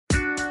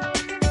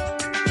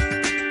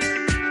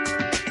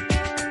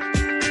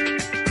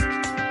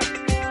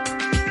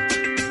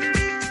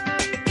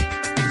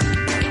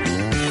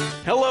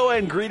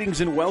and greetings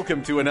and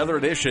welcome to another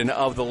edition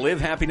of the Live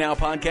Happy Now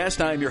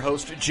podcast. I am your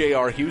host,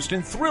 J.R.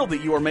 Houston. Thrilled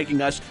that you are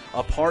making us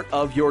a part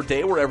of your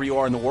day wherever you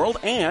are in the world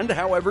and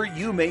however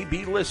you may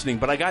be listening.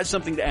 But I got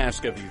something to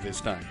ask of you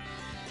this time.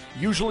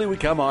 Usually we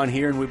come on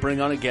here and we bring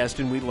on a guest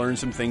and we learn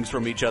some things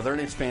from each other, and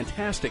it's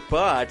fantastic.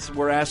 But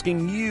we're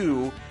asking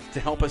you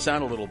to help us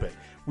out a little bit.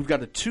 We've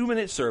got a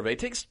 2-minute survey. It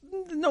takes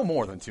no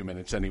more than 2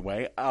 minutes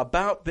anyway,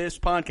 about this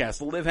podcast,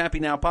 the Live Happy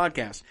Now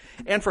podcast.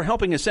 And for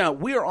helping us out,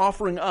 we are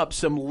offering up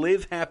some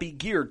Live Happy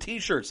gear,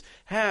 t-shirts,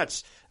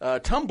 hats,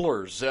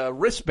 tumblers,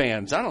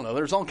 wristbands. I don't know.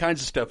 There's all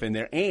kinds of stuff in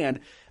there. And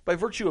by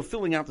virtue of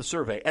filling out the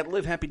survey at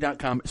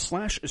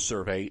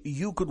livehappy.com/survey,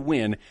 you could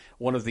win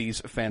one of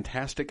these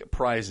fantastic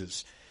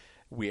prizes.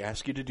 We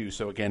ask you to do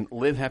so. Again,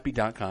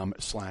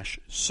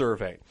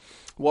 livehappy.com/survey.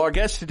 Well, our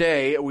guest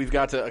today, we've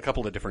got a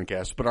couple of different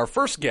guests, but our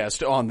first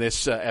guest on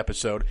this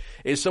episode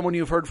is someone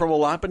you've heard from a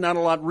lot, but not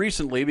a lot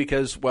recently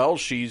because, well,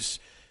 she's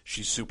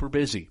super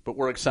busy, but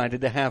we're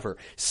excited to have her.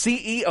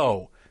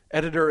 CEO,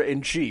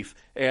 Editor-in-Chief,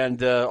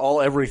 and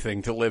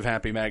everything to Live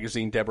Happy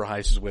Magazine, Deborah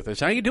Heiss is with us.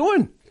 How you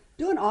doing?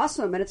 Doing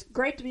awesome, and it's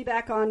great to be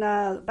back on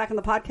the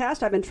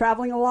podcast. I've been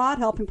traveling a lot,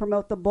 helping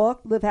promote the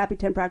book, Live Happy,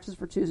 10 Practices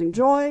for Choosing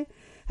Joy.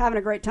 Having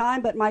a great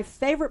time, but my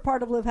favorite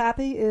part of Live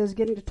Happy is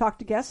getting to talk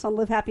to guests on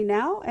Live Happy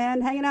Now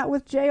and hanging out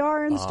with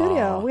JR in the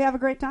studio. We have a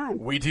great time.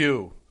 We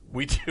do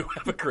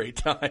have a great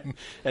time.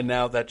 And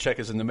now that check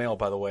is in the mail,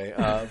 by the way,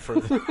 for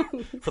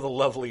the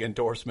lovely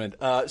endorsement.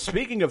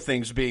 Speaking of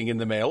things being in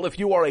the mail, if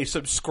you are a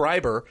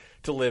subscriber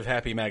to Live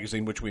Happy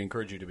Magazine, which we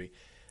encourage you to be,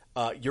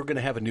 you're going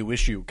to have a new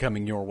issue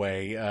coming your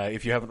way.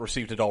 If you haven't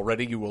received it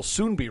already, you will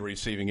soon be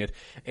receiving it.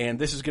 And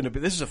this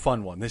is a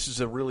fun one. This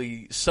is a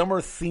really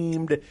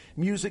summer-themed,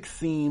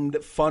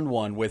 music-themed, fun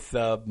one with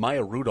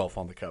Maya Rudolph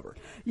on the cover.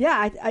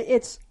 Yeah,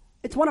 it's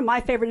one of my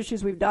favorite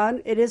issues we've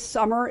done. It is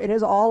summer. It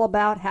is all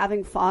about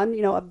having fun.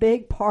 You know, a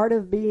big part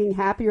of being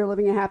happy or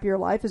living a happier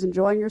life is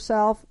enjoying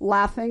yourself,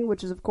 laughing,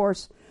 which is, of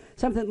course,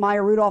 something that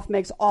Maya Rudolph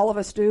makes all of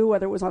us do,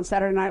 whether it was on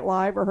Saturday Night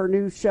Live or her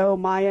new show,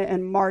 Maya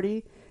and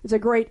Marty. It's a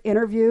great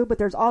interview, but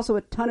there's also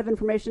a ton of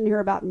information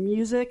here about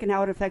music and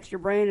how it affects your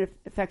brain, it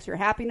affects your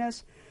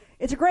happiness.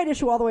 It's a great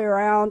issue all the way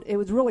around. It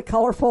was really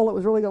colorful. It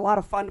was really a lot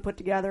of fun to put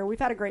together. We've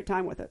had a great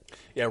time with it.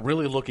 Yeah,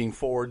 really looking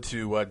forward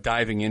to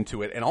diving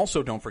into it. And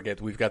also, don't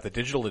forget, we've got the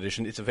digital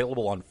edition. It's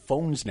available on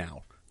phones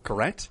now,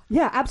 correct?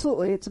 Yeah,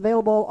 absolutely. It's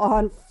available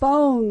on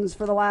phones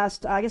for the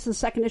last, I guess the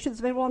second issue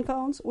that's available on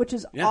phones, which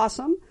is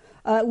awesome.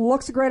 It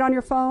looks great on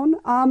your phone.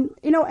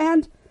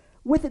 And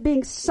with it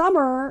being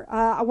summer,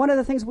 one of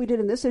the things we did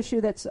in this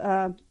issue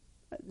that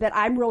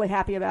I'm really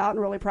happy about and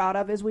really proud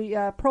of is we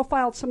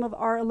profiled some of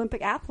our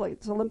Olympic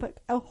athletes, Olympic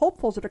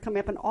hopefuls that are coming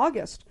up in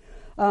August.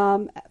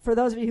 For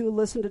those of you who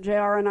listen to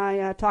JR and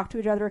I talk to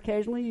each other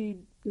occasionally,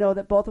 you know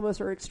that both of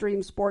us are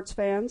extreme sports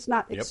fans.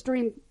 Not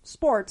extreme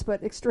sports,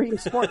 but extreme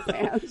sport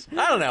fans.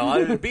 I don't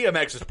know.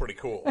 BMX is pretty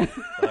cool.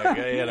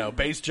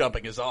 Base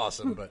jumping is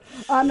awesome. But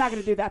I'm not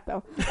going to do that,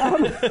 though.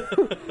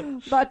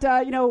 But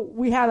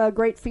we have a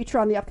great feature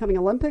on the upcoming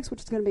Olympics, which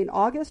is going to be in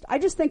August. I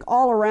just think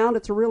all around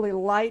it's a really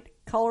light,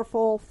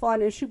 colorful,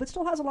 fun issue, but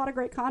still has a lot of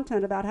great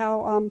content about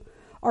how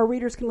our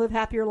readers can live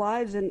happier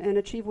lives and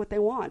achieve what they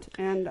want.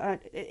 And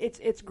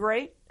it's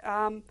great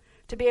to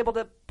be able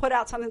to put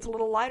out something that's a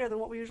little lighter than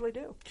what we usually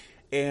do.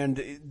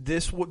 And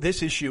this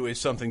issue is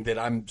something that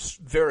I'm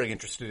very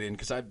interested in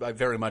because I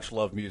very much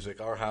love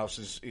music. Our house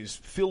is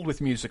filled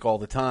with music all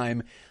the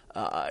time.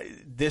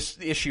 This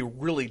issue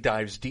really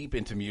dives deep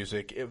into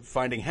music,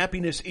 finding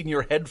happiness in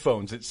your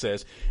headphones, it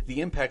says,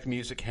 the impact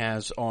music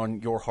has on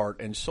your heart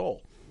and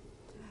soul.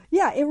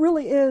 Yeah, it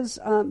really is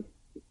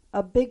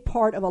a big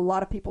part of a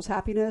lot of people's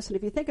happiness. And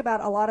if you think about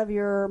a lot of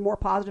your more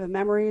positive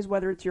memories,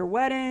 whether it's your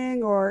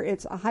wedding or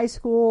it's a high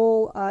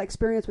school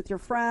experience with your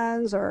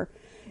friends, or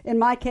in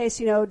my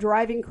case,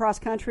 driving cross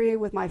country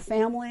with my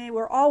family,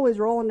 we're always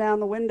rolling down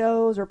the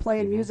windows or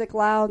playing music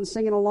loud and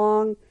singing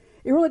along.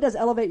 It really does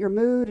elevate your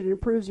mood and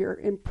improves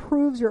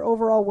your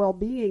overall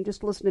well-being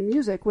just to listen to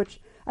music,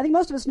 which I think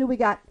most of us knew we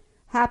got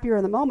happier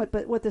in the moment.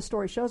 But what this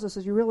story shows us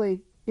is you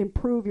really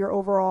improve your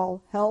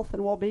overall health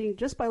and well-being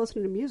just by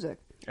listening to music.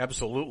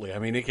 Absolutely. I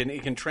mean, it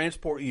can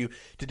transport you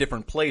to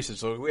different places.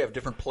 So we have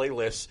different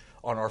playlists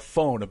on our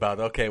phone about,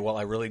 okay, well,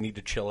 I really need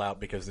to chill out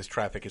because this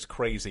traffic is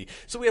crazy.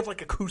 So we have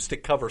like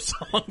acoustic cover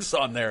songs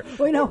on there.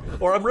 Well,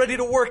 or I'm ready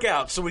to work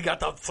out, so we got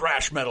the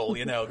thrash metal,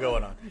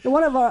 going on.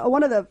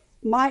 One of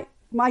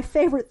my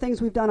favorite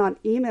things we've done on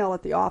email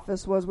at the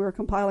office was we were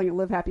compiling a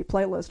Live Happy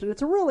playlist, and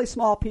it's a really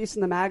small piece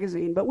in the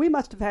magazine, but we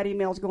must have had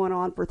emails going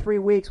on for 3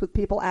 weeks with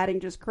people adding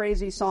just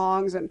crazy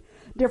songs and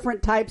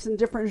different types and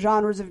different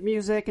genres of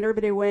music, and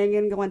everybody weighing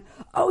in going,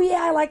 oh yeah,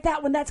 I like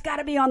that one, that's got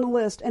to be on the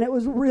list. And it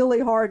was really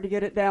hard to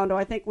get it down to,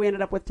 I think we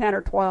ended up with 10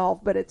 or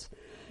 12, but it's,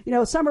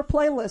 summer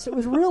playlist. It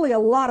was really a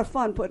lot of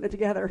fun putting it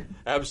together.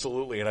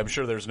 Absolutely, and I'm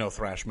sure there's no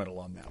thrash metal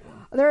on that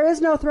one. There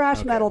is no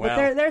thrash metal, but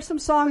well. there's some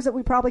songs that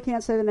we probably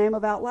can't say the name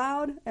of out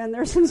loud, and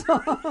there's some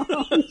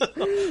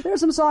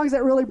songs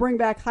that really bring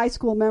back high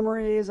school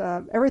memories.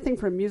 Everything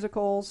from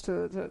musicals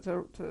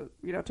to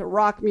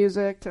rock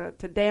music to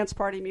dance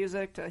party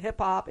music to hip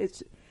hop.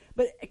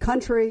 But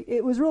country.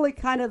 It was really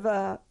kind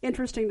of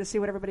interesting to see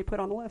what everybody put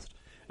on the list.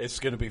 It's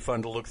going to be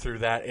fun to look through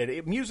that.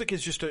 Music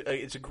is just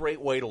it's a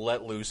great way to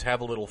let loose,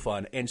 have a little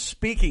fun. And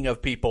speaking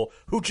of people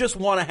who just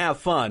want to have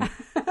fun,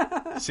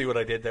 see what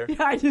I did there?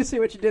 Yeah, I do see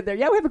what you did there.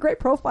 Yeah, we have a great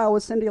profile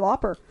with Cyndi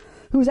Lauper,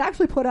 who's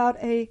actually put out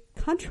a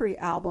country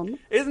album.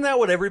 Isn't that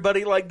what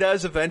everybody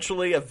does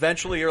eventually?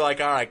 Eventually you're like,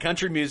 all right,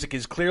 country music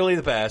is clearly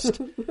the best,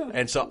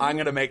 and so I'm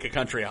going to make a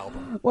country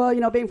album.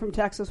 Well, being from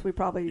Texas, we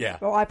probably,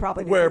 I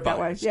probably did it that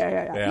way.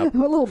 Yeah. A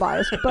little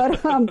biased,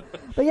 but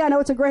yeah, no,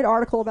 it's a great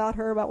article about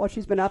her, about what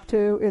she's been up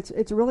to.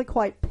 It's really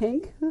quite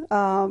pink.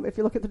 If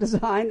you look at the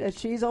design, as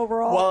she's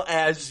overall. Well,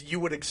 as you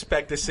would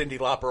expect a Cyndi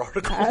Lauper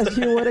article. As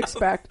you would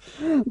expect.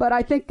 But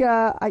I think,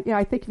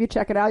 I think if you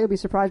check it out, you'll be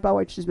surprised by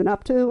what she's been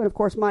up to. And of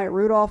course, Maya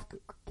Rudolph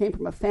came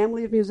from a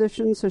family of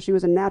musicians, so she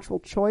was a natural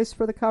choice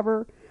for the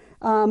cover.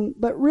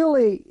 But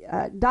really,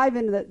 dive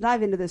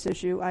into this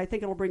issue. I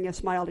think it'll bring a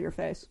smile to your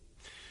face.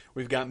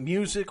 We've got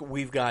music,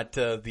 we've got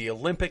the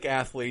Olympic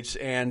athletes,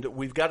 and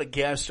we've got a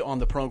guest on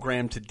the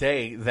program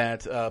today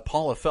that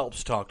Paula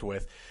Phelps talked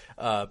with,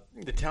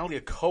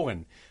 Natalia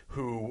Cohen,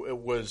 who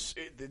was,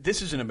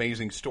 this is an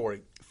amazing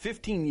story,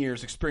 15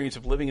 years experience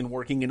of living and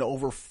working in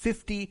over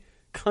 50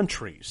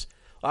 countries.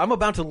 I'm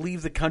about to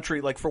leave the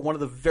country for one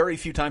of the very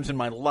few times in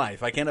my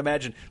life. I can't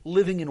imagine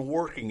living and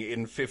working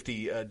in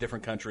 50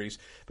 different countries.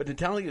 But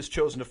Natalia has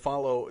chosen to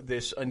follow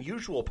this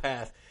unusual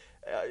path.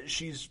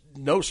 She's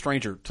no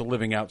stranger to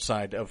living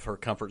outside of her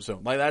comfort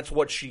zone. That's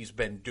what she's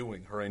been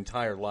doing her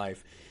entire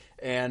life.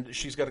 And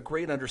she's got a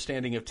great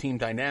understanding of team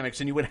dynamics.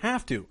 And you would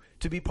have to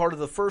be part of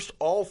the first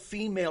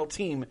all-female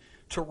team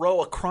to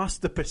row across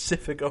the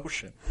Pacific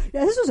Ocean.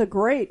 Yeah, this was a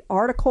great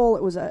article.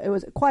 It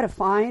was quite a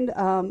find.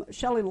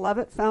 Shelley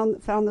Levitt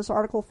found this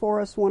article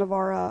for us, one of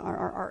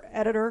our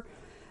editor,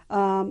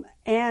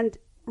 and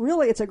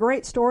really it's a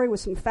great story with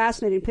some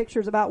fascinating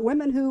pictures about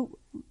women who,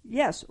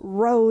 yes,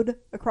 rowed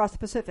across the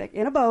Pacific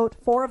in a boat,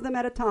 4 of them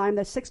at a time.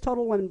 There's 6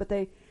 total women, but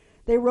they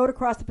rowed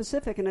across the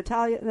Pacific, and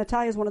Natalia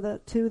is one of the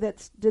 2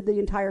 that did the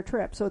entire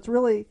trip. So it's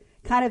really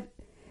kind of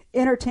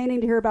entertaining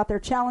to hear about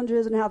their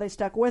challenges and how they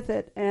stuck with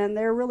it, and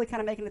they're really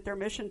kind of making it their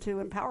mission to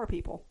empower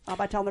people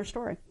by telling their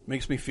story.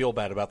 Makes me feel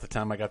bad about the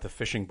time I got the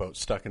fishing boat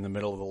stuck in the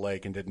middle of the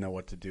lake and didn't know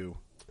what to do.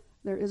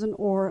 There is an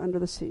oar under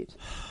the seat.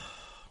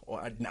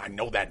 Well, I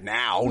know that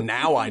now.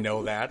 Now I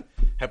know that.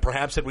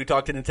 Perhaps had we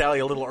talked to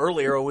Natalia a little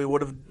earlier, we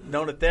would have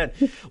known it then.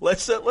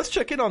 Let's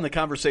check in on the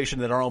conversation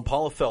that our own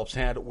Paula Phelps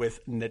had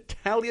with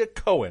Natalia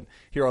Cohen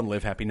here on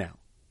Live Happy Now.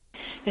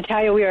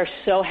 Natalia, we are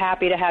so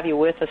happy to have you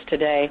with us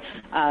today.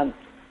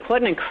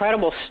 What an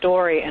incredible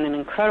story and an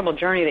incredible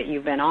journey that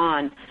you've been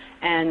on.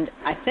 And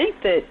I think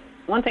that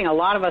one thing a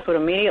lot of us would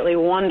immediately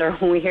wonder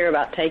when we hear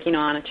about taking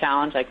on a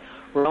challenge like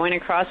rowing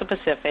across the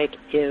Pacific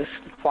is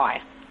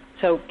why.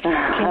 So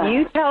can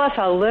you tell us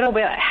a little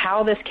bit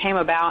how this came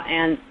about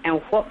and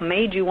what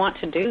made you want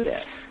to do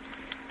this?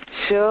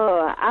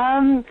 Sure.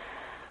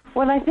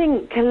 Well, I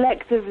think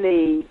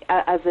collectively,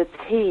 as a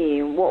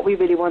team, what we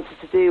really wanted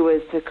to do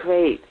was to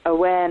create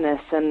awareness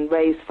and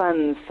raise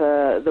funds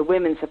for the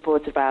women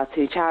supported by our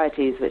 2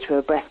 charities, which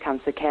were Breast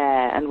Cancer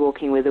Care and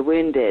Walking with the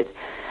Wounded.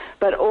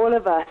 But all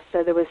of us,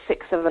 so there were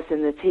 6 of us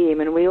in the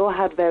team, and we all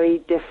had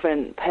very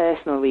different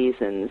personal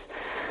reasons.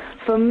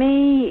 For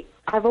me,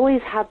 I've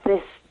always had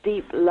this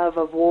deep love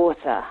of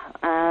water,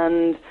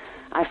 and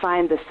I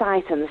find the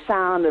sight and the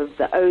sound of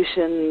the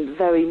ocean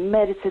very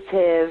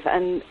meditative,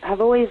 and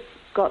have always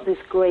got this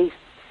great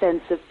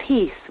sense of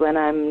peace when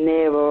I'm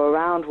near or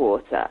around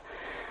water.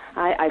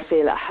 I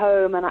feel at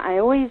home, and I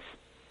always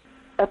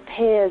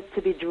appear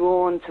to be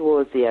drawn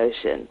towards the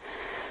ocean.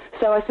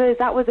 So I suppose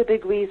that was a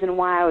big reason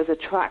why I was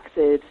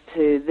attracted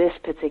to this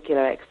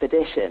particular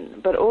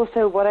expedition. But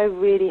also what I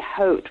really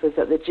hoped was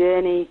that the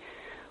journey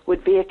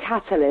would be a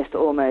catalyst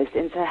almost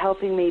into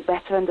helping me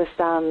better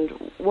understand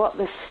what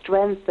the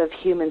strength of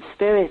human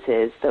spirit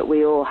is that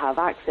we all have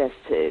access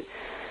to.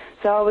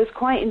 So I was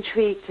quite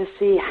intrigued to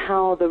see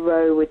how the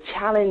row would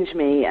challenge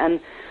me,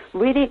 and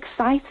really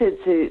excited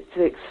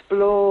to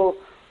explore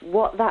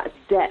what that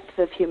depth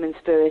of human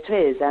spirit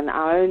is, and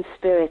our own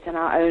spirit and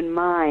our own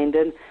mind,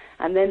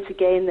 and then to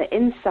gain the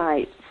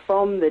insight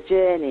from the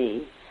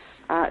journey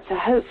to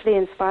hopefully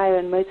inspire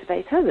and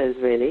motivate others,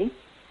 really.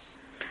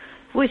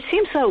 Well, it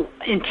seems so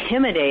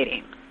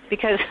intimidating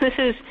because this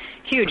is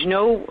huge.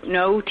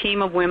 No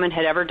team of women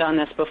had ever done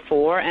this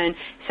before, and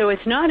so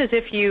it's not as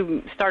if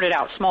you started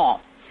out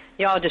small.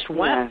 Y'all just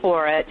went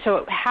for it.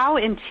 So how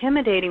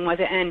intimidating was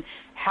it, and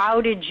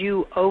how did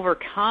you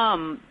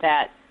overcome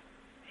that,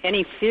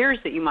 any fears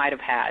that you might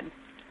have had?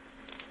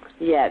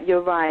 Yeah,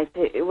 you're right.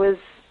 It was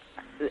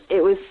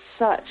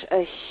such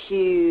a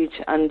huge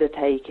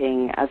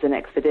undertaking as an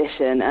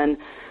expedition, and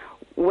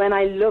when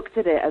I looked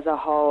at it as a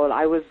whole,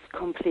 I was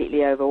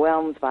completely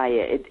overwhelmed by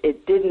it.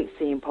 It didn't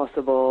seem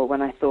possible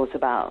when I thought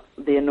about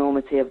the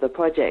enormity of the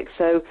project.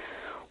 So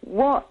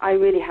what I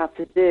really had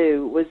to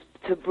do was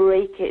to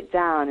break it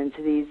down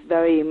into these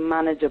very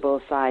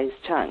manageable size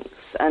chunks.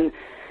 And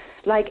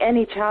like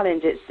any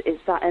challenge,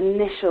 it's that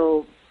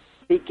initial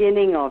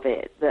beginning of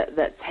it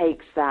that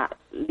takes that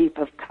leap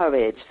of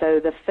courage. So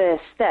the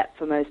first step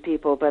for most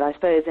people, but I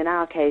suppose in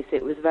our case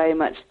it was very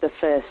much the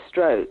first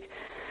stroke.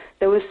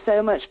 There was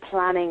so much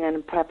planning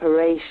and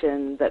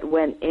preparation that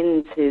went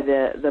into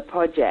the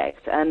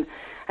project, and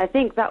I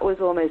think that was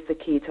almost the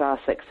key to our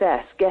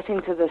success.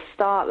 Getting to the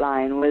start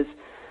line was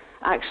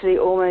actually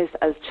almost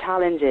as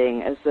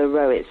challenging as the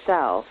row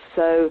itself.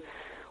 So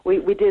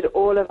we did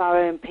all of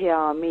our own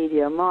PR,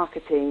 media,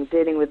 marketing,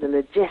 dealing with the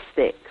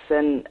logistics,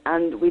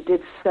 and we did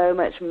so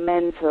much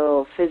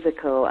mental,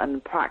 physical,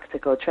 and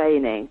practical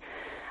training.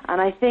 And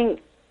I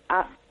think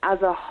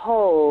as a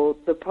whole,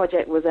 the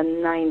project was a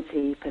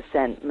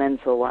 90%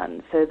 mental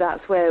one. So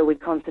that's where we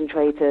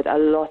concentrated a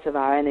lot of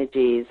our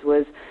energies,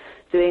 was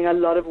doing a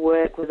lot of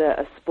work with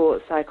a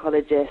sports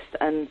psychologist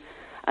and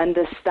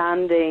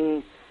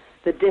understanding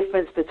the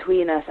difference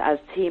between us as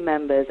team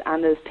members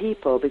and as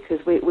people, because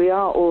we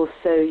are all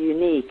so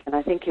unique. And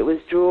I think it was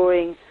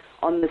drawing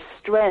on the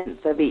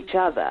strength of each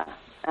other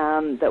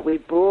that we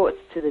brought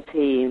to the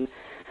team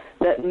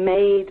that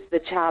made the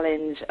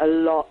challenge a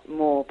lot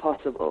more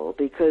possible,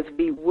 because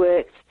we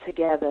worked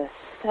together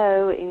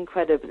so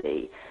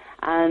incredibly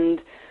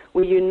and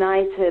we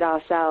united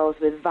ourselves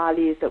with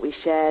values that we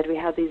shared. We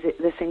had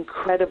this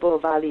incredible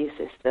value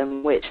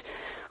system, which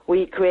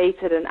we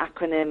created an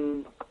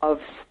acronym of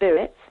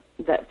SPIRIT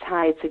that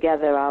tied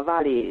together our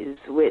values,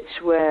 which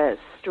were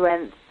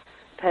strength,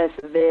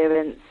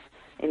 perseverance,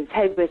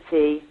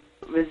 integrity,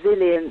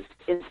 resilience,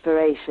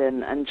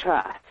 inspiration, and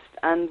trust.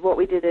 And what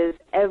we did is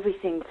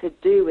everything to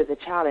do with the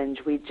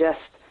challenge, we just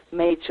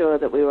made sure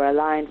that we were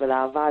aligned with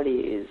our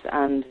values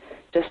and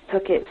just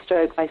took it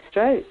stroke by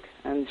stroke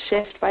and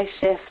shift by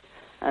shift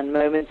and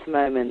moment to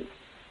moment.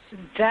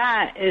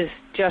 That is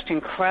just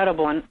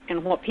incredible.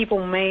 And what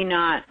people may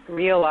not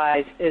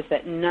realize is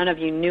that none of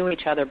you knew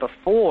each other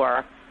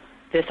before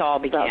this all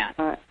began.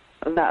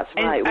 That's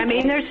right. I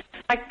mean, there's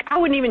I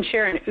wouldn't even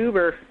share an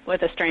Uber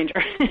with a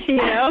stranger, you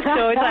know.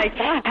 So it's like,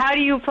 how do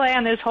you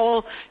plan this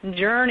whole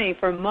journey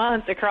for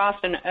months across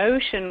an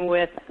ocean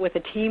with a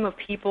team of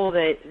people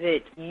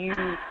that you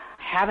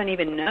haven't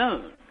even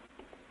known?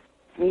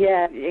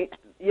 Yeah,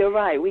 you're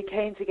right. We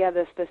came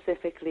together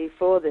specifically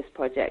for this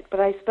project, but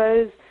I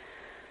suppose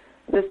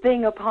the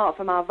thing apart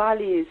from our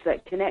values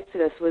that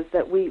connected us was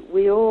that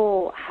we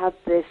all had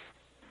this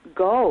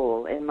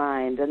goal in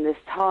mind and this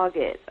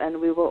target, and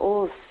we were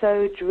all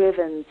so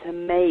driven to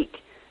make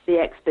the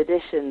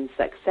expedition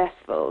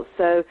successful.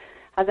 So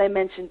as I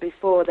mentioned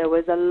before, there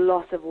was a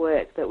lot of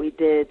work that we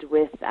did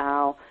with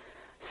our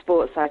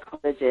sports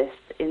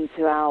psychologists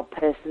into our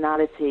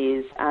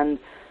personalities and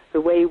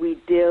the way we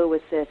deal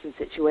with certain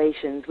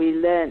situations. We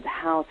learned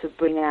how to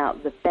bring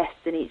out the best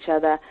in each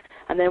other,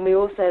 and then we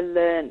also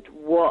learned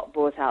what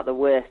brought out the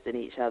worst in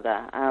each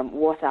other,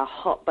 what our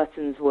hot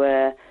buttons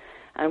were.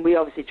 And we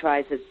obviously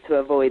tried to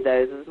avoid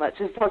those as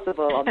much as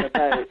possible on the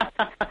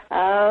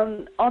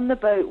boat. On the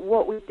boat,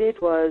 what we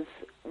did was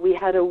we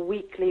had a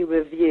weekly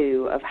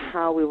review of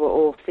how we were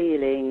all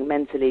feeling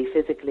mentally,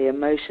 physically,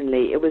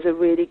 emotionally. It was a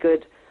really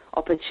good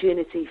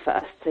opportunity for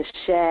us to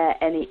share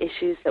any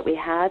issues that we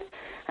had.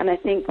 And I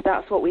think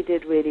that's what we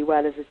did really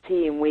well as a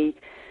team. We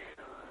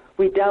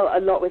dealt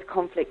a lot with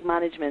conflict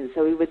management,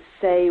 so we would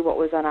say what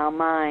was on our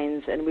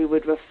minds and we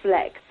would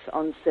reflect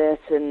on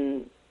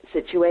certain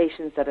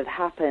situations that had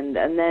happened,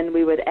 and then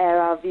we would air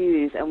our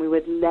views and we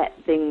would let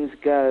things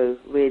go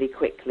really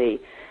quickly.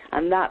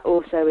 And that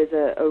also is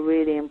a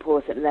really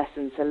important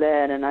lesson to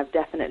learn, and I've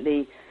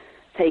definitely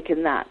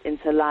taken that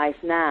into life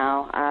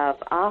now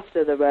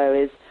after the row,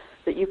 is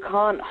that you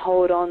can't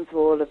hold on to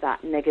all of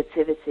that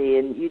negativity,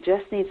 and you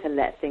just need to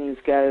let things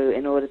go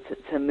in order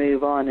to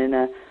move on in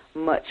a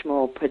much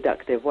more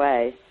productive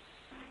way.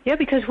 Yeah,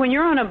 because when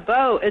you're on a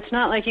boat, it's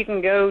not like you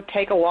can go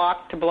take a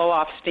walk to blow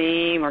off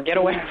steam or get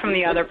away from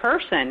the other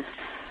person.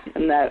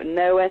 No,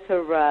 nowhere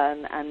to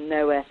run and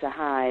nowhere to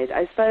hide.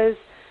 I suppose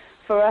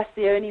for us,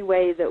 the only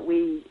way that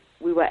we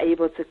were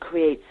able to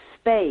create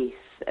space,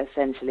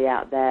 essentially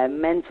out there,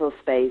 mental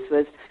space,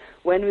 was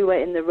when we were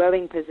in the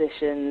rowing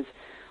positions,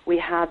 we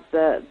had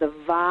the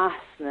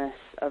vastness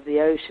of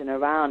the ocean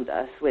around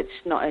us, which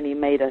not only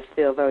made us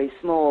feel very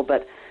small,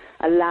 but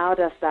allowed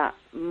us that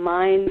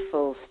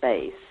mindful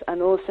space.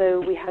 And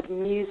also we had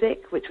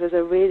music, which was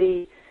a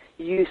really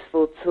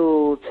useful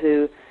tool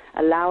to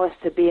allow us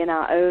to be in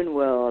our own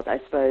world, I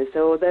suppose.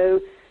 So although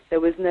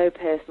there was no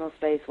personal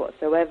space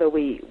whatsoever,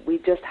 we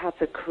just had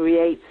to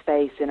create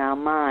space in our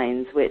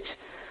minds, which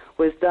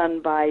was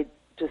done by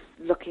just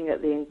looking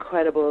at the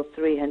incredible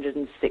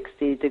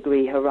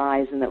 360-degree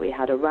horizon that we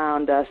had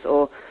around us,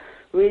 or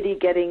really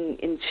getting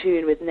in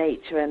tune with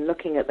nature and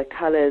looking at the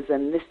colors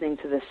and listening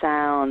to the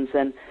sounds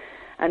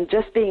and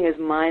just being as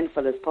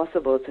mindful as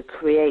possible to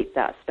create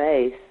that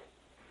space.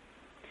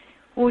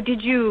 Well,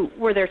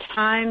 were there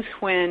times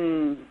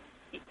when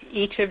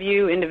each of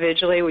you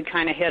individually would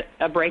kind of hit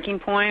a breaking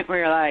point where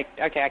you're like,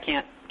 okay, I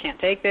can't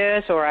take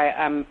this, or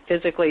I'm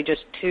physically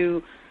just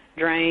too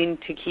drained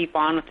to keep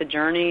on with the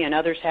journey, and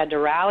others had to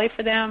rally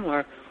for them,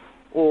 or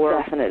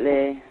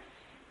Definitely.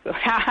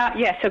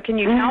 Yeah. So can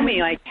you tell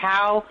me, like,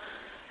 how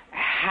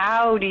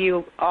do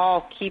you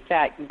all keep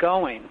that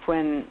going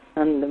when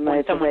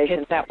someone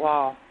hits that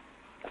wall?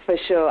 For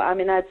sure. I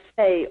mean, I'd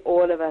say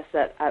all of us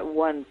at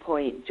one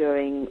point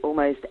during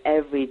almost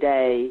every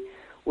day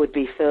would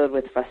be filled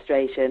with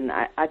frustration.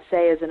 I'd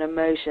say as an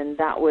emotion,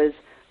 that was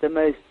the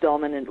most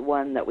dominant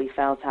one that we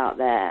felt out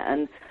there.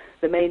 And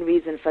the main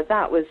reason for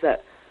that was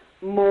that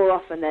more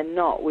often than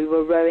not, we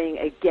were rowing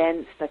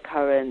against the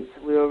current,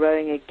 we were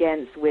rowing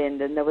against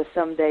wind, and there were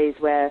some days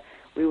where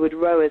we would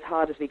row as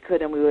hard as we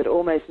could and we would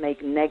almost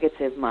make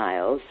negative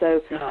miles.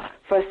 So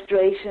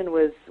frustration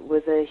was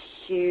a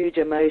huge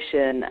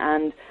emotion,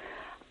 and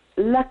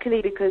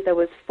luckily, because there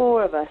was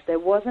 4 of us, there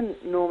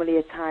wasn't normally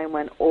a time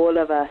when all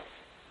of us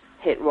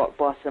hit rock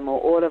bottom or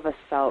all of us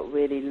felt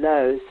really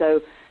low.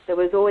 So there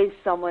was always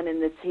someone in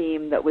the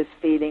team that was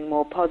feeling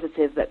more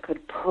positive that could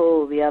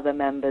pull the other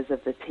members of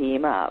the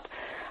team up.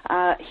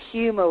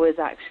 Humor was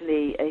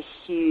actually a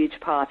huge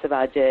part of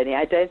our journey.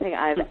 I don't think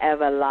I've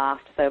ever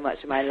laughed so much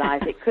in my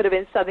life. It could have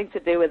been something to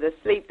do with the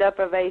sleep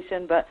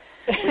deprivation, but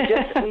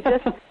we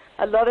just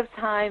a lot of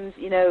times,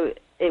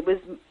 it was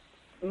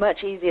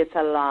much easier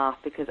to laugh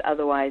because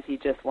otherwise you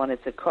just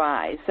wanted to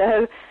cry.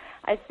 So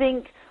I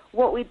think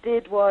what we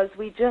did was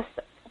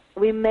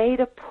we made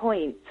a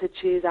point to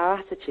choose our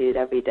attitude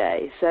every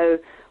day. So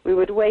we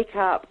would wake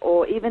up,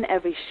 or even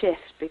every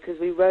shift, because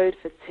we rowed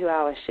for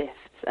 2-hour shifts,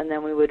 and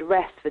then we would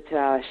rest for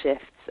 2-hour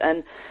shifts.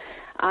 And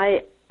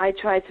I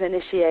tried to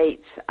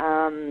initiate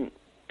an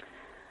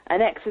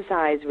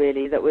exercise,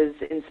 really, that was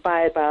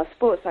inspired by our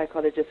sports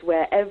psychologist,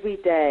 where every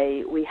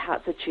day we had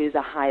to choose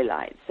a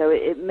highlight. So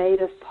it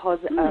made us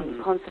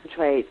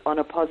concentrate on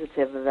a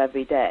positive of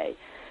every day.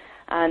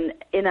 And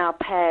in our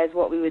pairs,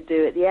 what we would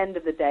do at the end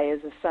of the day,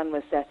 as the sun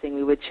was setting,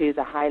 we would choose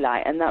a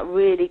highlight. And that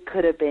really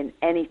could have been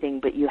anything,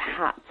 but you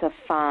had to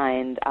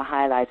find a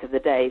highlight of the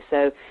day.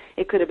 So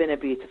it could have been a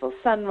beautiful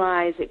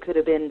sunrise. It could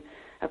have been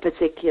a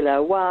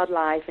particular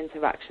wildlife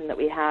interaction that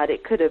we had.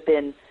 It could have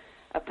been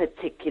a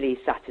particularly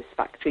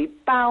satisfactory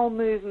bowel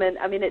movement.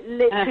 I mean, it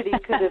literally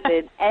could have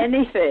been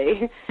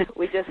anything.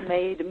 We just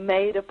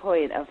made a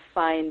point of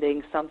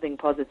finding something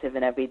positive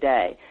in every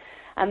day.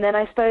 And then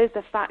I suppose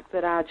the fact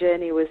that our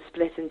journey was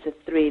split into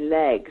 3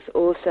 legs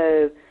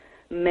also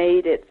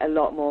made it a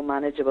lot more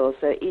manageable.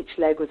 So each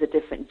leg was a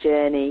different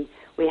journey.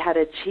 We had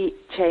a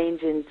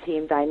change in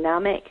team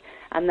dynamic,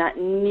 and that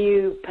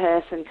new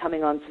person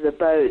coming onto the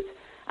boat,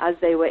 as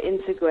they were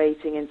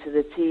integrating into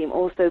the team,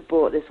 also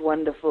brought this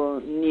wonderful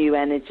new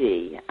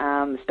energy,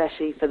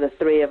 especially for the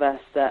 3 of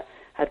us that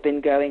had been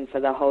going for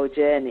the whole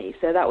journey.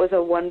 So that was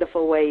a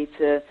wonderful way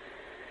to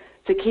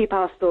keep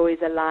our stories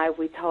alive.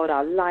 We told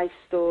our life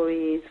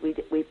stories,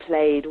 we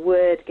played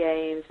word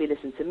games, we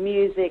listened to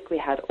music, we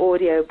had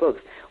audio books.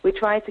 We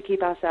tried to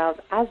keep ourselves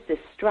as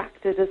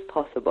distracted as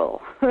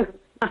possible.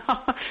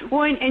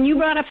 Well, and you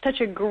brought up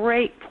such a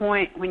great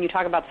point when you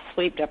talk about the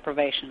sleep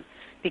deprivation,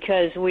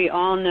 because we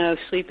all know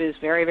sleep is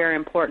very, very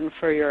important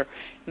for your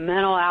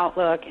mental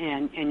outlook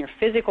and your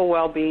physical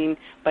well-being,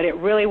 but it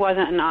really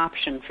wasn't an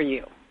option for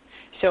you.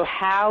 So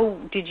how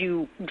did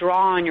you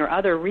draw on your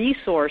other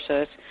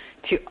resources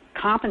to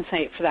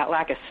compensate for that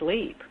lack of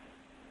sleep?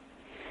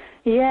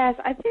 Yes,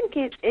 I think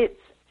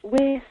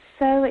we're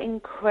so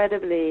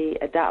incredibly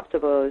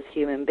adaptable as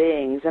human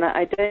beings, and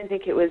I don't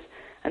think it was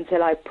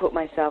until I put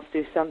myself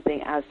through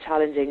something as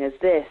challenging as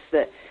this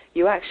that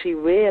you actually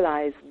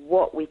realize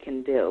what we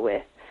can deal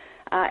with.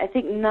 I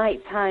think night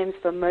times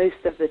for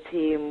most of the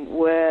team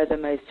were the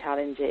most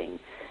challenging,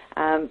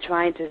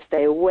 trying to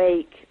stay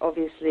awake,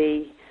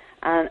 obviously.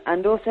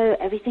 And also,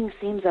 everything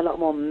seems a lot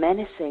more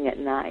menacing at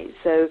night.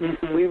 So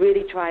we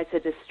really try to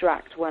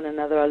distract one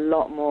another a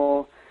lot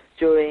more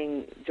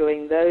during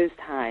those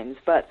times.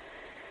 But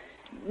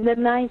the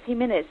 90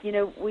 minutes,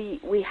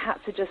 we had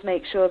to just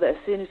make sure that as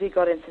soon as we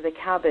got into the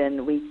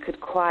cabin, we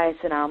could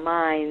quieten our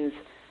minds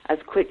as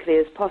quickly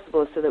as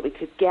possible so that we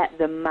could get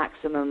the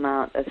maximum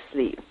amount of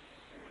sleep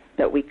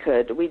that we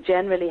could. We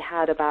generally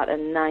had about a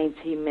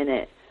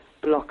 90-minute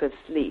block of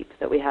sleep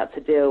that we had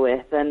to deal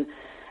with. And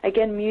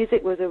again,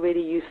 music was a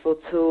really useful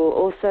tool.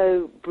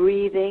 Also,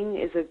 breathing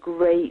is a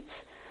great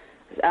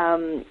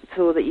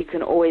tool that you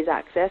can always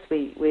access.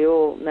 We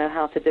all know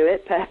how to do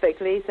it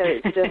perfectly, so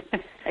it's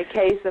just a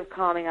case of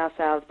calming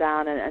ourselves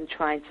down and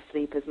trying to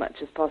sleep as much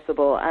as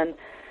possible, and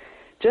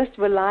just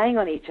relying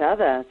on each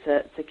other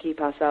to keep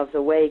ourselves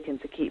awake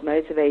and to keep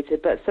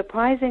motivated. But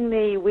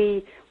surprisingly,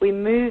 we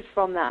moved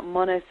from that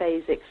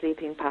monophasic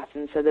sleeping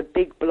pattern, so the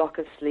big block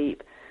of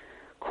sleep,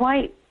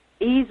 quite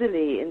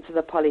easily into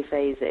the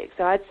polyphasic.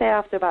 So I'd say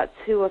after about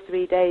 2 or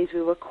 3 days,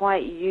 we were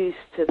quite used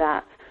to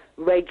that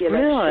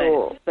regular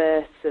short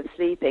bursts of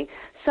sleeping.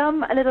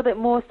 Some a little bit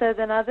more so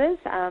than others.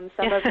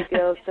 Some of the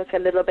girls took a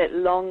little bit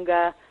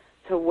longer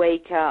to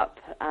wake up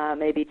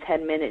maybe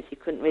 10 minutes. You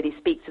couldn't really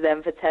speak to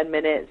them for 10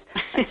 minutes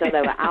until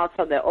they were out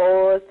on their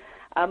oars.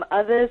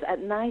 Others,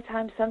 at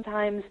nighttime,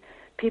 sometimes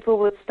people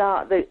would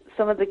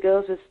some of the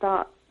girls would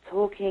start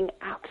talking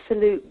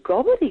absolute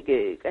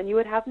gobbledygook, and you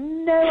would have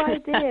no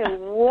idea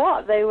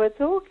what they were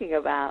talking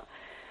about.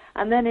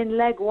 And then in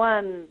leg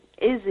one,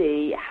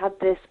 Izzy had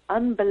this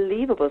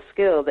unbelievable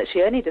skill that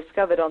she only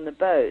discovered on the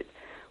boat,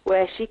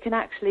 where she can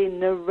actually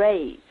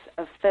narrate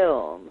a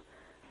film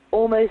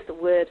almost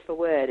word for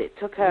word. It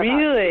took her about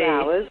 2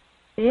 hours.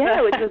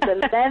 Yeah, which was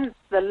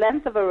the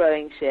length of a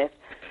rowing shift.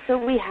 So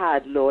we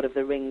had Lord of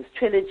the Rings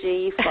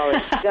trilogy,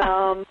 Forrest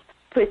Gump,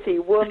 Pretty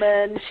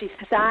Woman. She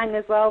sang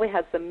as well. We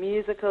had some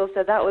musicals.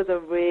 So that was a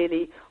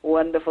really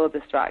wonderful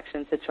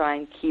distraction to try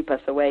and keep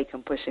us awake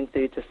and pushing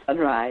through to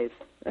sunrise.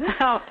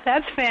 Oh,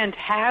 that's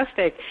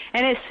fantastic.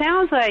 And it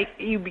sounds like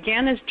you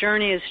began this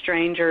journey as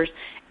strangers,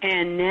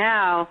 and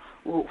now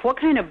what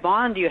kind of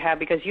bond do you have?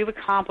 Because you've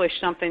accomplished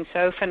something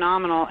so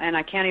phenomenal, and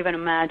I can't even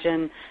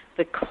imagine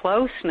the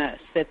closeness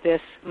that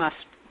this must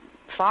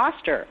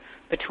foster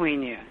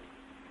between you.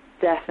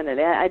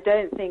 Definitely. I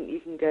don't think you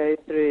can go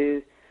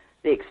through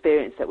the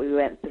experience that we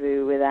went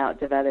through without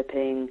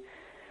developing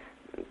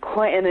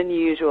quite an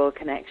unusual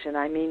connection.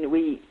 I mean,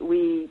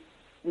 we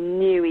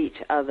knew each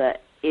other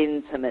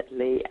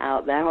intimately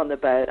out there on the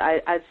boat.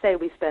 I'd say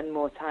we spend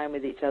more time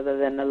with each other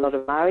than a lot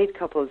of married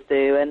couples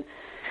do. And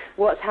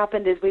what's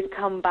happened is we've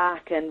come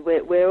back, and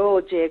we're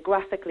all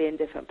geographically in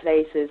different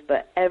places,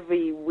 but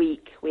every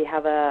week we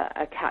have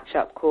a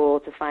catch-up call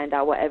to find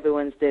out what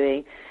everyone's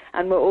doing.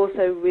 And we're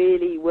also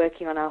really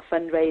working on our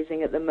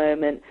fundraising at the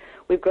moment.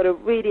 We've got a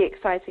really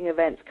exciting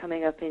event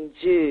coming up in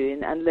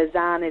June, and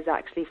Lausanne is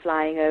actually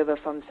flying over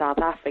from South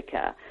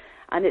Africa.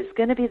 And it's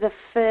going to be the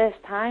first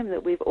time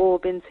that we've all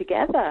been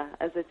together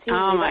as a team.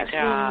 Oh, my We've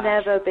actually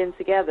never been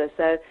together.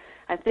 So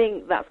I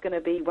think that's going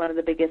to be one of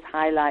the biggest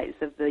highlights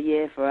of the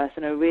year for us,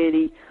 and a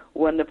really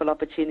wonderful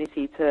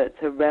opportunity to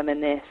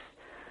reminisce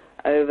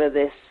over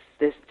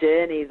this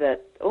journey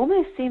that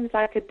almost seems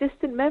like a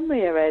distant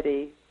memory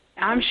already.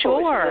 I'm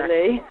sure.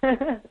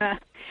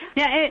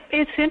 Yeah,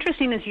 it's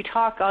interesting as you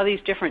talk all these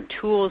different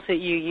tools that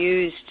you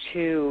use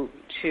to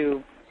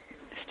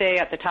stay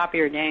at the top of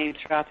your game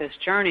throughout this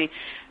journey.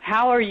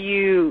 How are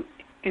you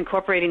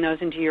incorporating those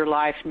into your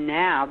life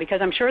now? Because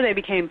I'm sure they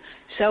became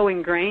so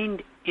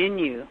ingrained in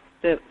you,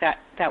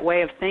 that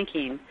way of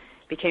thinking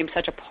became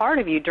such a part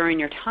of you during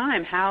your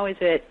time. How has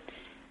it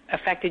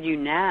affected you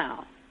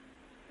now?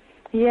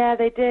 Yeah,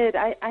 they did.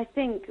 I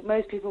think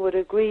most people would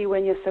agree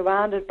when you're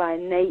surrounded by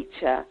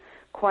nature,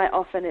 quite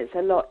often it's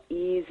a lot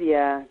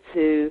easier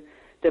to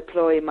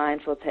deploy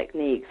mindful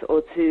techniques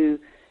or to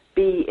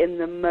be in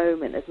the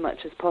moment as much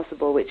as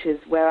possible, which is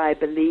where I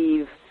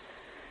believe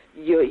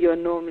you're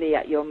normally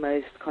at your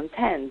most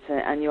content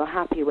and you're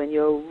happy when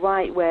you're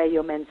right where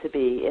you're meant to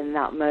be in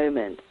that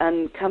moment.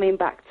 And coming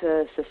back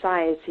to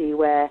society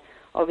where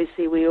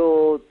obviously we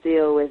all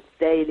deal with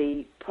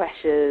daily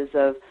pressures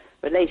of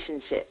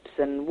relationships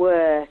and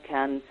work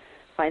and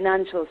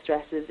financial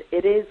stresses,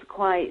 it is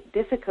quite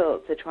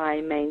difficult to try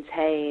and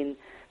maintain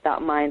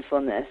that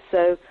mindfulness.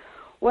 So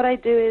what I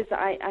do is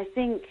I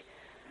think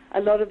a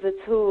lot of the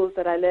tools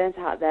that I learned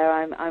out there,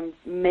 I'm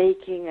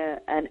making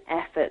an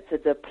effort to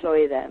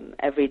deploy them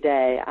every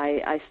day.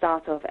 I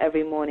start off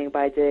every morning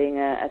by doing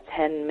a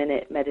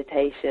 10-minute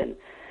meditation.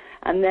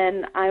 And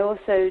then I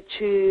also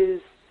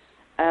choose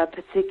a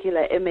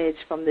particular image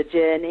from the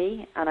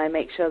journey, and I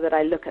make sure that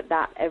I look at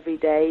that every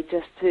day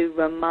just to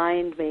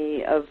remind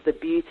me of the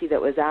beauty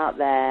that was out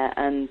there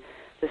and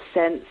the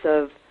sense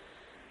of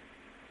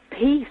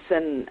peace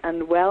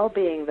and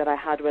well-being that I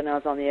had when I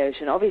was on the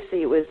ocean.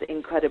 Obviously, it was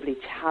incredibly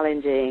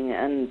challenging,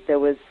 and there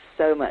was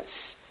so much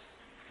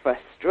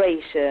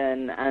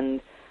frustration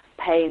and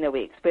pain that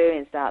we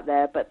experienced out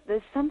there, but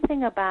there's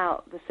something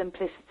about the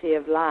simplicity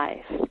of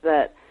life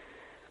that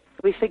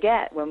we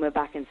forget when we're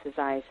back in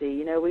society.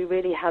 You know, we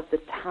really have the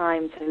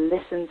time to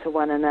listen to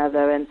one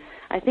another, and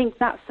I think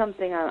that's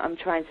something I'm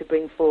trying to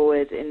bring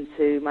forward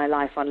into my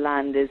life on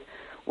land is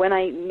when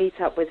I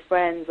meet up with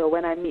friends or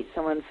when I meet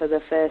someone for the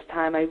first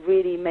time, I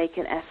really make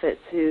an effort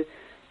to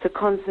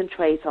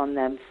concentrate on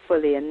them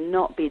fully and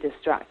not be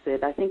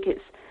distracted. I think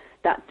it's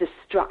that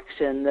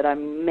distraction that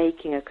I'm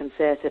making a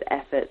concerted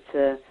effort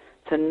to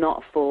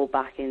not fall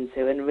back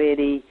into and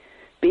really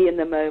be in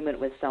the moment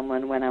with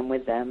someone when I'm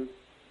with them.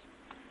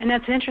 And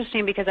that's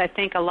interesting because I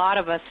think a lot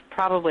of us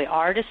probably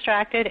are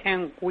distracted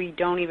and we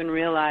don't even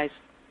realize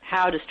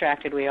how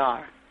distracted we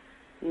are.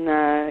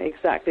 No,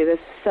 exactly. There's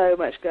so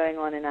much going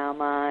on in our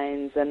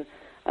minds, and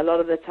a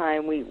lot of the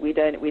time we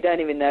don't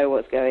even know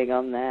what's going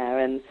on there.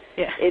 And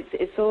yeah.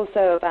 It's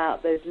also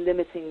about those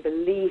limiting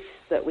beliefs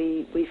that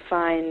we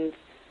find,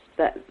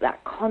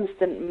 that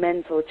constant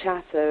mental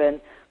chatter and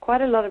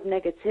quite a lot of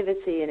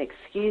negativity and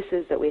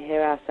excuses that we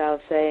hear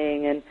ourselves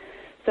saying. And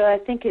so I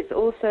think it's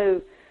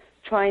also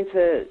trying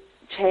to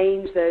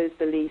change those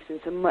beliefs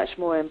into much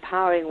more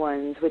empowering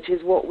ones, which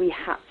is what we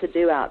had to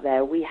do out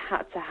there. We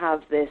had to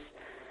have this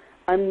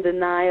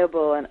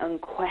undeniable and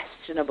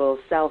unquestionable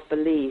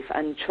self-belief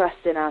and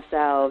trust in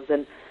ourselves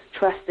and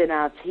trust in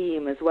our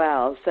team as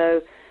well.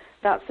 So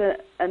that's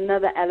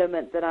another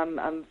element that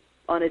I'm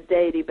on a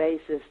daily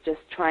basis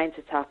just trying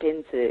to tap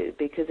into,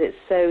 because it's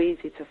so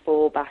easy to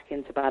fall back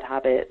into bad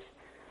habits.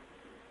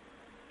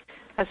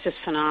 That's just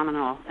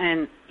phenomenal.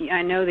 And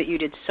I know that you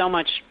did so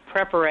much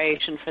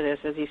preparation for this,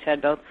 as you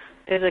said, both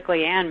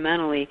physically and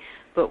mentally.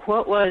 But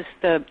what was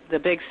the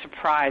big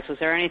surprise? Was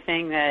there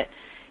anything that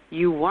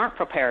you weren't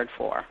prepared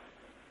for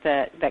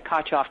that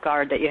caught you off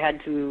guard, that you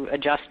had to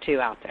adjust to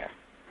out there?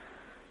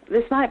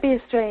 This might be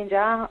a strange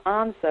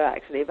answer,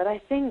 actually, but I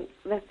think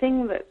the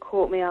thing that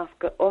caught me off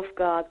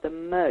guard the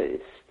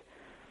most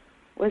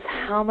was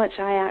how much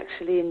I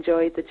actually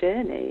enjoyed the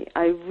journey.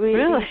 I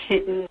really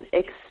didn't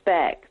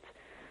expect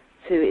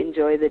to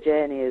enjoy the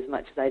journey as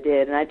much as I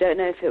did. And I don't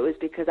know if it was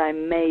because I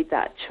made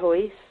that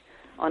choice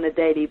on a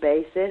daily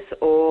basis,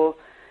 or,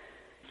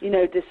 you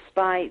know,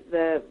 despite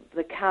the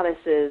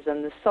calluses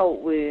and the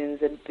salt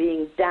wounds and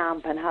being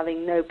damp and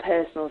having no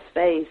personal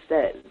space,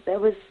 that there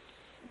was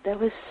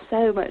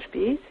so much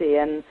beauty.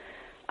 And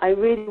I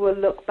really will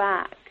look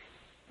back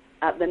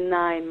at the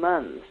 9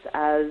 months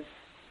as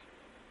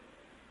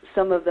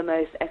some of the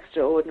most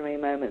extraordinary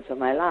moments of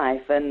my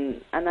life.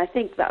 And I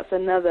think that's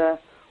another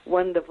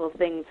wonderful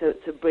thing to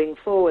bring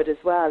forward as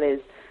well,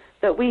 is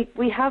that we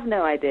have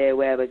no idea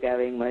where we're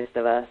going, most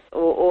of us,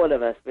 or all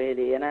of us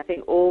really. And I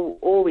think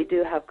all we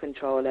do have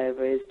control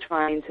over is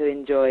trying to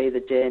enjoy the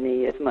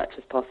journey as much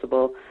as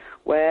possible,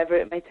 wherever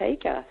it may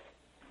take us.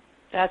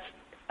 That's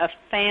a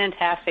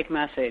fantastic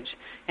message.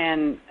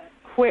 And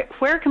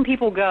where can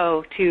people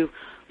go to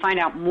find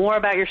out more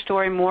about your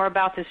story, more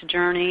about this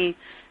journey?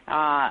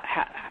 Where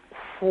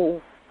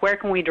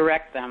can we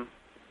direct them?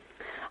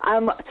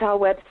 To our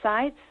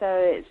website, so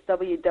it's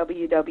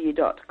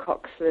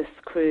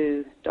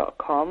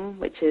www.coxlesscrew.com,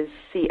 which is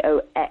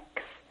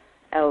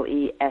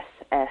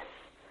COXLESS,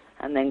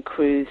 and then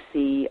crew,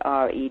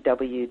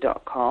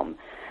 CREW.com.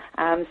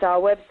 So our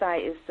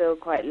website is still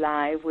quite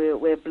live.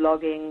 We're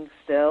blogging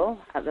still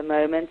at the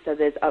moment, so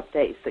there's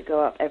updates that go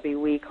up every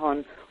week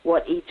on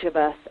what each of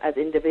us as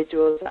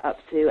individuals are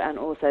up to, and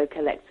also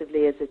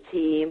collectively as a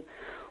team,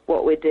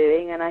 what we're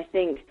doing. And I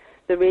think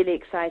the really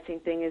exciting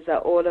thing is that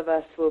all of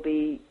us will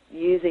be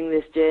using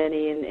this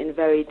journey in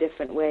very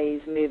different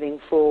ways moving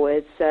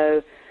forward.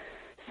 So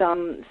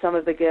some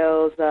of the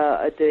girls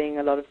are doing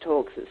a lot of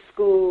talks at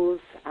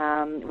schools.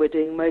 We're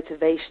doing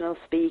motivational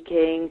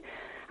speaking.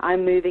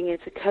 I'm moving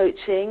into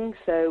coaching.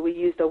 So we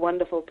used a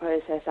wonderful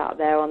process out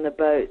there on the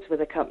boat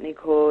with a company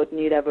called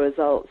New Level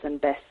Results and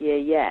Best Year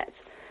Yet.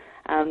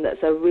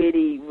 That's a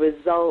really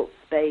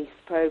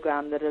results-based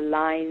program that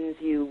aligns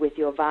you with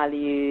your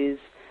values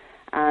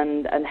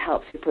and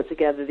helps you put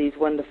together these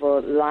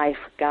wonderful life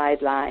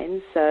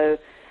guidelines. So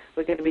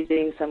we're going to be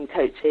doing some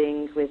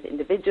coaching with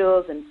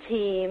individuals and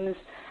teams,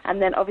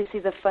 and then obviously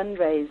the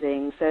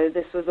fundraising. So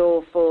this was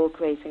all for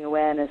creating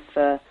awareness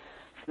for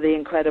the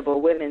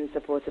incredible women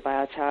supported by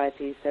our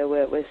charity. So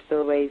we're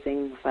still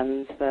raising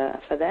funds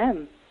for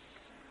them.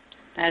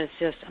 That is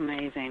just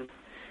amazing.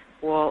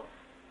 Well,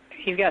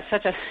 you've got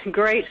such a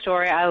great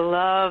story. I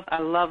love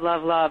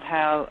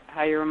how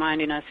you're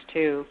reminding us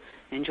to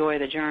enjoy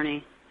the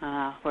journey,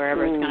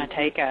 wherever it's going to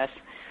take us.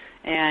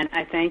 And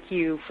I thank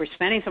you for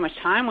spending so much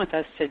time with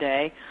us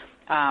today.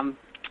 I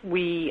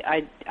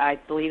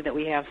believe that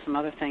we have some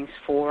other things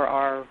for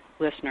our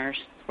listeners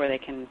where they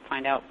can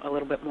find out a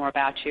little bit more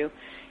about you.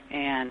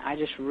 And I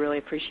just really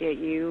appreciate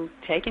you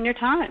taking your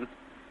time.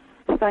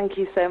 Thank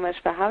you so much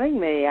for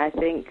having me. I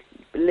think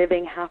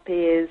living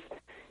happy is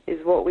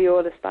what we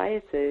all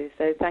aspire to.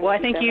 So thank you. Well, I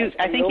think you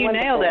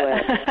nailed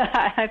it.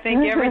 I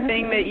think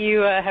everything that you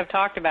have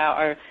talked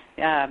about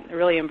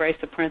really embrace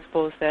the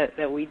principles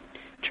that we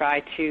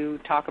try to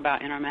talk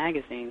about in our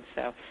magazine.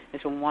 So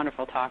it's been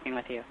wonderful talking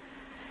with you.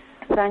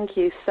 Thank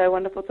you. So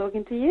wonderful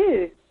talking to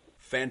you.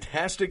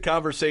 Fantastic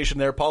conversation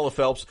there. Paula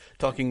Phelps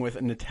talking with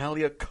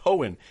Natalia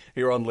Cohen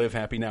here on Live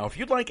Happy Now. If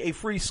you'd like a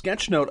free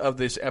sketch note of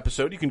this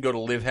episode, you can go to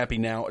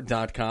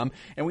livehappynow.com.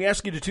 And we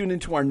ask you to tune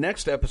into our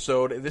next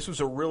episode. This was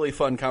a really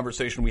fun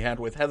conversation we had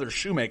with Heather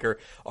Shoemaker,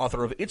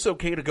 author of It's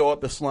Okay to Go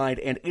Up the Slide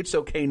and It's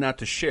Okay Not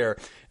to Share.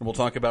 And we'll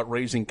talk about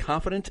raising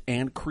confident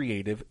and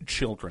creative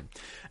children.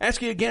 I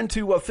ask you again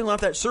to fill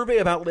out that survey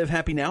about Live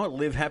Happy Now at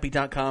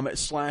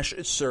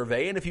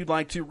livehappy.com/survey. And if you'd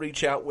like to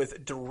reach out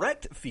with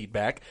direct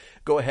feedback,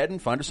 go ahead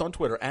and find us on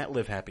Twitter at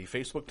LiveHappy,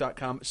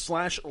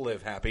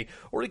 Facebook.com/LiveHappy,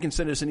 or you can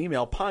send us an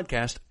email,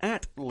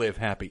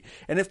 podcast@LiveHappy.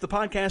 And if the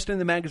podcast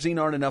and the magazine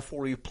aren't enough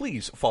for you,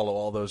 please follow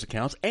all those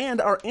accounts and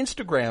our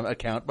Instagram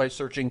account by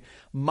searching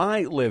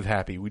My Live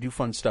Happy. We do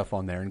fun stuff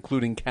on there,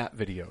 including cat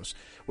videos,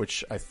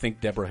 which I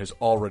think Deborah has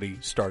already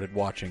started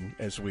watching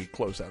as we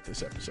close out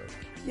this episode.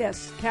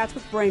 Yes, cats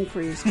with brain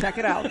freeze. Check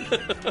it out.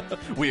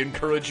 We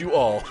encourage you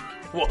all,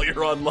 while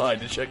you're online,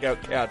 to check out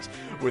cats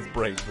with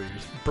brain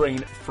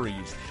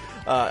freeze.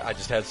 I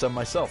just had some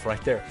myself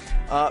right there.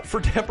 For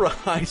Deborah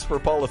Heiss, for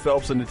Paula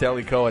Phelps and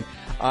Natalia Cohen,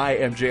 I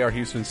am J.R.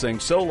 Houston saying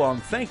so long,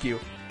 thank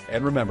you,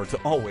 and remember to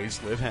always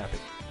live happy.